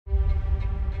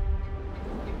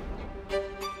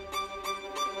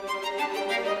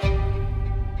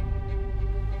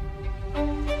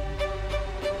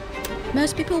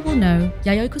Most people will know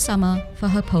Yayoi Kusama for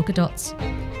her polka dots,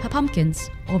 her pumpkins,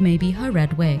 or maybe her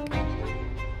red wig.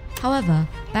 However,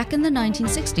 back in the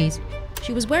 1960s,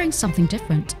 she was wearing something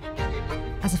different.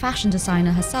 As a fashion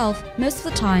designer herself, most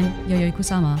of the time Yayoi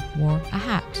Kusama wore a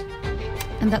hat.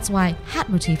 And that's why hat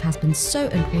motif has been so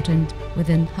important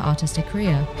within her artistic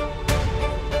career.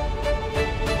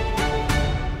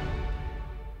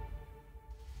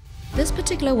 This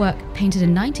particular work, painted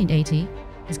in 1980,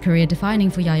 is career-defining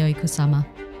for Yayoi Kusama,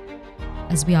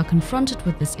 as we are confronted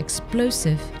with this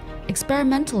explosive,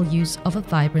 experimental use of a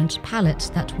vibrant palette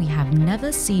that we have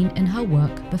never seen in her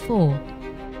work before.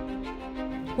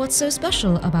 What's so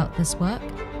special about this work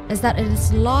is that it is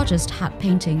the largest hat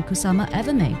painting Kusama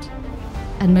ever made,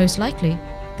 and most likely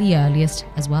the earliest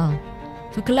as well.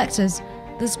 For collectors,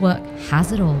 this work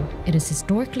has it all. It is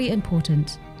historically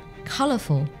important,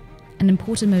 colourful, an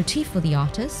important motif for the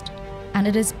artist, and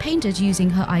it is painted using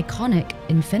her iconic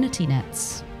infinity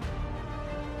nets.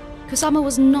 Kusama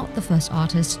was not the first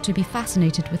artist to be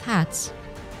fascinated with hats.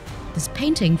 This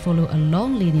painting follows a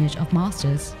long lineage of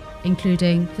masters,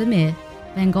 including Vermeer,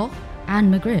 Van Gogh,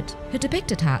 and Magritte, who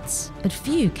depicted hats, but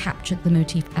few captured the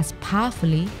motif as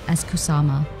powerfully as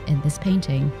Kusama in this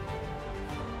painting.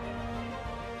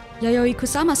 Yayoi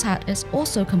Kusama's hat is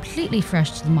also completely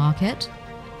fresh to the market,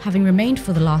 having remained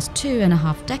for the last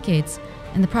 2.5 decades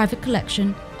in the private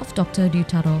collection of Dr.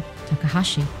 Ryutaro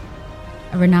Takahashi,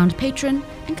 a renowned patron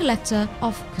and collector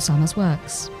of Kusama's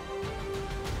works.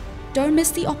 Don't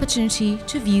miss the opportunity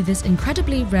to view this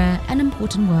incredibly rare and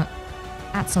important work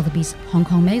at Sotheby's Hong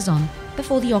Kong Maison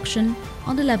before the auction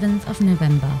on the 11th of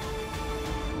November.